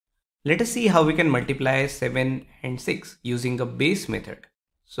Let us see how we can multiply 7 and 6 using a base method.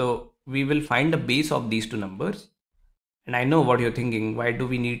 So we will find the base of these two numbers. And I know what you're thinking. Why do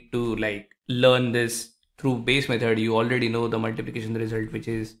we need to learn this through base method? You already know the multiplication result, which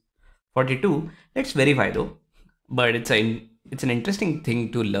is 42. Let's verify though. But it's an interesting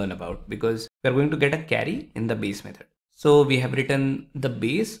thing to learn about because we're going to get a carry in the base method. So we have written the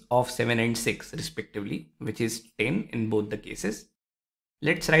base of 7 and 6 respectively, which is 10 in both the cases.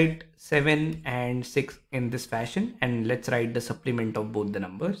 Let's write 7 and 6 in this fashion, and let's write the supplement of both the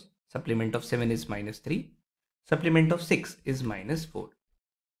numbers. Supplement of 7 is -3. Supplement of 6 is -4.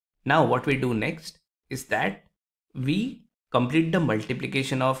 Now what we do next is that we complete the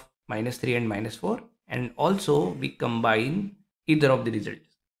multiplication of -3 and -4, and also we combine either of the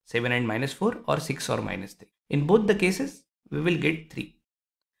results, 7 and -4 or 6 or -3. In both the cases, we will get 3.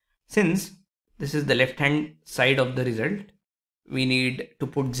 Since this is the left hand side of the result, we need to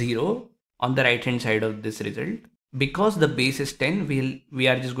put 0 on the right hand side of this result. Because the base is 10, we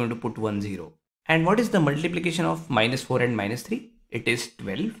are just going to put 1 0. And what is the multiplication of -4 and -3? It is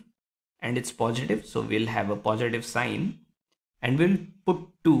 12 and it's positive. So we'll have a positive sign, and we'll put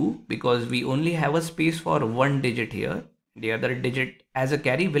 2 because we only have a space for one digit here. The other digit as a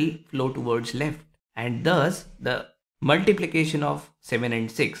carry will flow towards left, and thus the multiplication of 7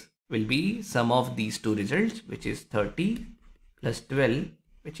 and 6 will be sum of these two results, which is 30 plus 12,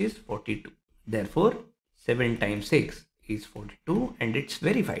 which is 42. Therefore, 7 times 6 is 42, and it's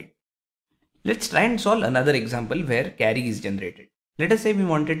verified. Let's try and solve another example where carry is generated. Let us say we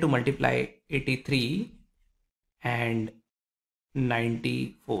wanted to multiply 83 and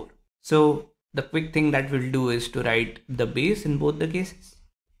 94. So the quick thing that we'll do is to write the base in both the cases.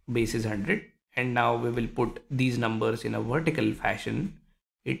 Base is 100, and now we will put these numbers in a vertical fashion,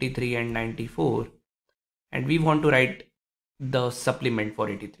 83 and 94, and we want to write the supplement for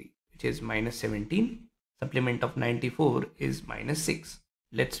 83, which is -17. Supplement of 94 is -6.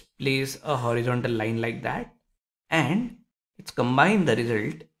 Let's place a horizontal line like that, and let's combine the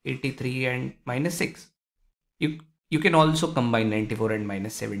result 83 and -6. You can also combine 94 and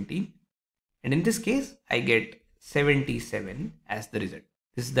 -17, and in this case I get 77 as the result.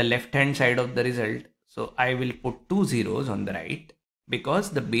 This is the left hand side of the result, so I will put 2 zeros on the right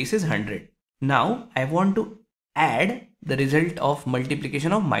because the base is 100. Now I want to add the result of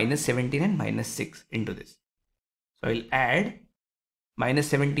multiplication of -17 and -6 into this. So I'll add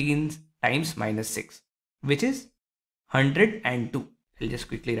 -17 times -6, which is 102. I'll just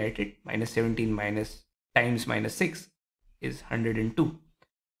quickly write it. -17 times -6 is 102.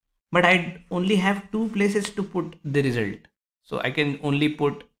 But I only have two places to put the result. So I can only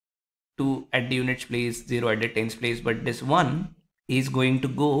put 2 at the units place, 0 at the tens place, but this one is going to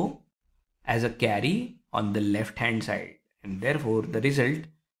go as a carry on the left hand side, and therefore the result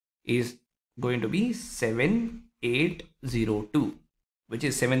is going to be 7802, which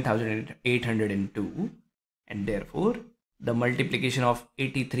is 7802, and therefore the multiplication of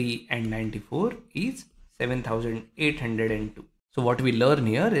 83 and 94 is 7802. So what we learn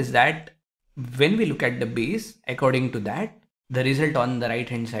here is that when we look at the base, according to that, the result on the right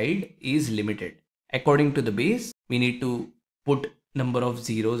hand side is limited. According to the base, we need to put number of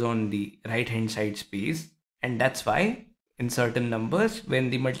zeros on the right hand side space, and that's why in certain numbers, when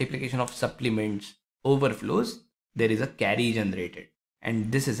the multiplication of supplements overflows, there is a carry generated, and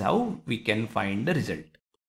this is how we can find the result.